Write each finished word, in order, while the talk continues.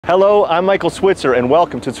Hello, I'm Michael Switzer and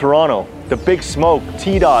welcome to Toronto. The Big Smoke,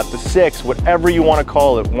 T-Dot, the Six, whatever you want to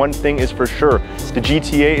call it, one thing is for sure. The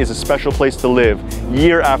GTA is a special place to live,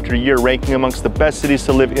 year after year ranking amongst the best cities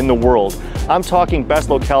to live in the world. I'm talking best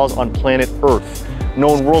locales on planet Earth.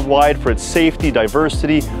 Known worldwide for its safety,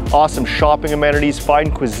 diversity, awesome shopping amenities,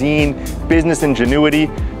 fine cuisine, business ingenuity,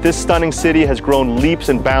 this stunning city has grown leaps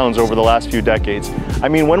and bounds over the last few decades. I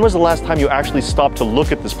mean, when was the last time you actually stopped to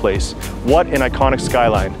look at this place? What an iconic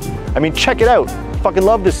skyline. I mean, check it out. Fucking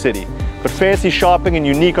love this city. But fancy shopping and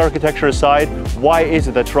unique architecture aside, why is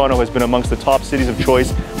it that Toronto has been amongst the top cities of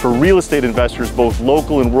choice for real estate investors, both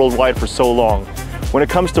local and worldwide, for so long? When it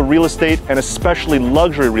comes to real estate, and especially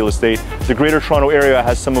luxury real estate, the Greater Toronto Area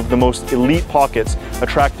has some of the most elite pockets,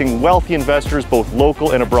 attracting wealthy investors both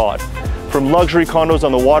local and abroad. From luxury condos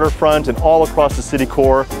on the waterfront and all across the city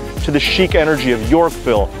core, to the chic energy of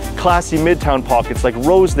Yorkville, classy midtown pockets like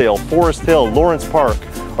Rosedale, Forest Hill, Lawrence Park,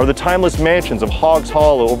 or the timeless mansions of Hoggs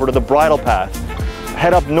Hollow over to the Bridle Path.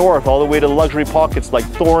 Head up north all the way to luxury pockets like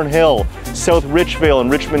Thornhill, South Richvale and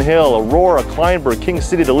Richmond Hill, Aurora, Kleinburg, King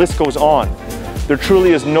City, the list goes on. There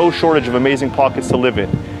truly is no shortage of amazing pockets to live in.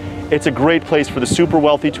 It's a great place for the super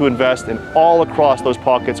wealthy to invest, and all across those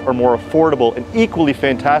pockets are more affordable and equally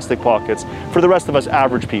fantastic pockets for the rest of us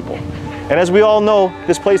average people. And as we all know,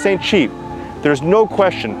 this place ain't cheap. There's no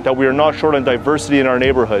question that we are not short on diversity in our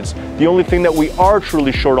neighborhoods. The only thing that we are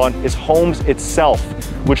truly short on is homes itself,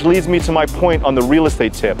 which leads me to my point on the real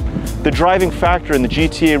estate tip. The driving factor in the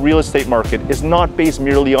GTA real estate market is not based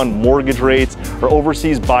merely on mortgage rates or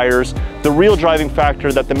overseas buyers. The real driving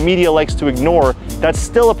factor that the media likes to ignore that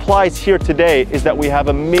still applies here today is that we have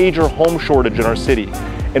a major home shortage in our city.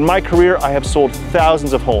 In my career, I have sold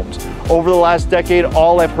thousands of homes. Over the last decade,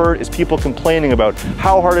 all I've heard is people complaining about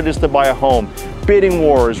how hard it is to buy a home. Bidding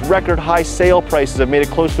wars, record high sale prices have made it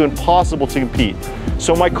close to impossible to compete.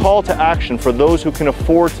 So my call to action for those who can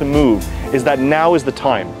afford to move is that now is the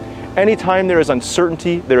time. Anytime there is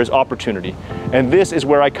uncertainty, there is opportunity. And this is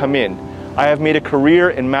where I come in. I have made a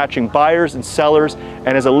career in matching buyers and sellers,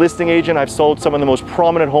 and as a listing agent, I've sold some of the most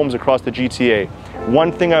prominent homes across the GTA.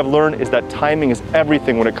 One thing I've learned is that timing is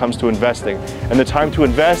everything when it comes to investing, and the time to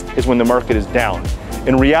invest is when the market is down.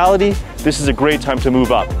 In reality, this is a great time to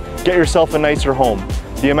move up. Get yourself a nicer home.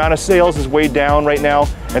 The amount of sales is way down right now,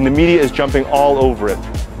 and the media is jumping all over it.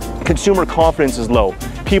 Consumer confidence is low.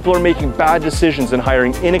 People are making bad decisions and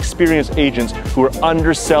hiring inexperienced agents who are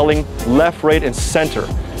underselling left, right, and center.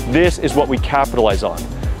 This is what we capitalize on.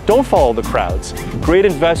 Don't follow the crowds. Great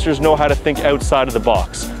investors know how to think outside of the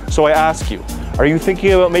box. So I ask you, are you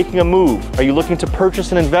thinking about making a move? Are you looking to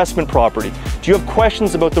purchase an investment property? Do you have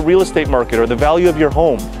questions about the real estate market or the value of your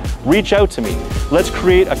home? Reach out to me. Let's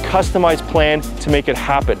create a customized plan to make it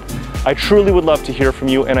happen. I truly would love to hear from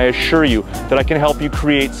you, and I assure you that I can help you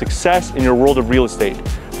create success in your world of real estate.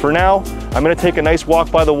 For now, I'm going to take a nice walk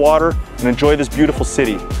by the water and enjoy this beautiful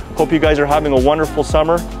city. Hope you guys are having a wonderful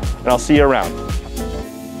summer, and I'll see you around.